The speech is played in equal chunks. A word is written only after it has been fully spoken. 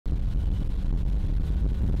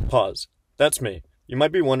Pause. That's me. You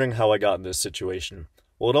might be wondering how I got in this situation.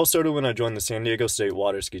 Well, it all started when I joined the San Diego State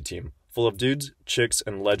water ski team. Full of dudes, chicks,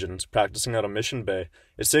 and legends practicing out of Mission Bay,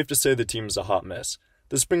 it's safe to say the team is a hot mess.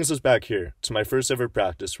 This brings us back here, to my first ever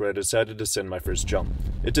practice where I decided to send my first jump.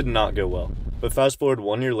 It did not go well, but fast forward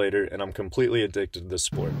 1 year later and I'm completely addicted to this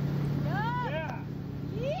sport.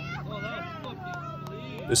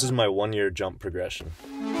 This is my 1 year jump progression.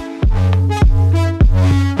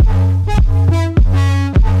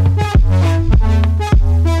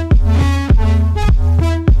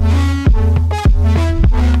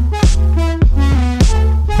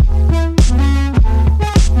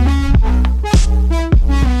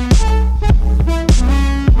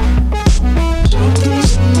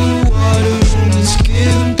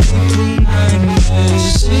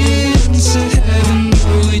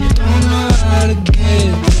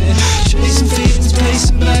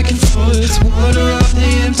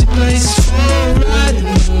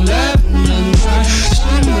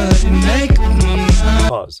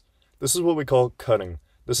 Pause. This is what we call cutting.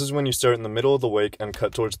 This is when you start in the middle of the wake and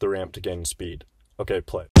cut towards the ramp to gain speed. Okay,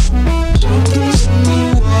 play.